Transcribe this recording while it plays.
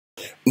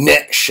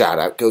Next shout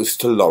out goes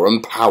to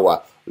Lauren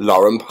Power.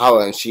 Lauren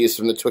Power, and she is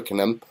from the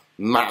Twickenham.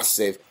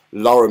 Massive.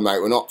 Lauren, mate,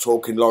 we're not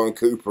talking Lauren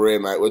Cooper here,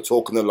 mate. We're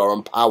talking to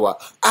Lauren Power.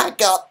 I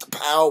got the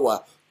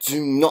power.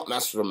 Do not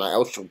mess with her, mate,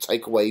 else she'll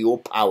take away your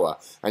power.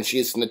 And she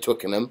is from the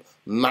Twickenham.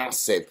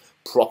 Massive.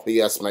 Proper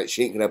yes, mate.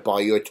 She ain't going to buy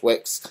you a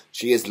Twix.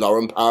 She is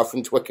Lauren Power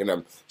from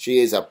Twickenham. She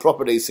is a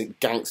proper decent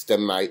gangster,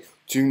 mate.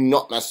 Do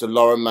not mess with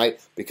Lauren, mate,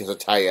 because I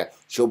tell you,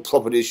 she'll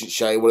proper decent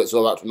show you what it's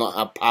all about to not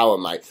have power,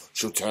 mate.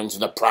 She'll turn to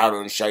the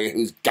Prowler and show you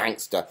who's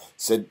gangster.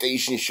 So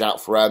decent shout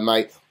for her,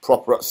 mate.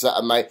 Proper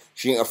upsetter, mate.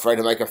 She ain't afraid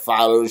to make a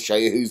foul and show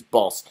you who's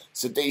boss.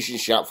 So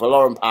decent shout for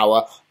Lauren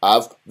Power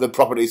of the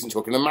proper decent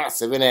Twickenham.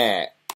 Massive, innit?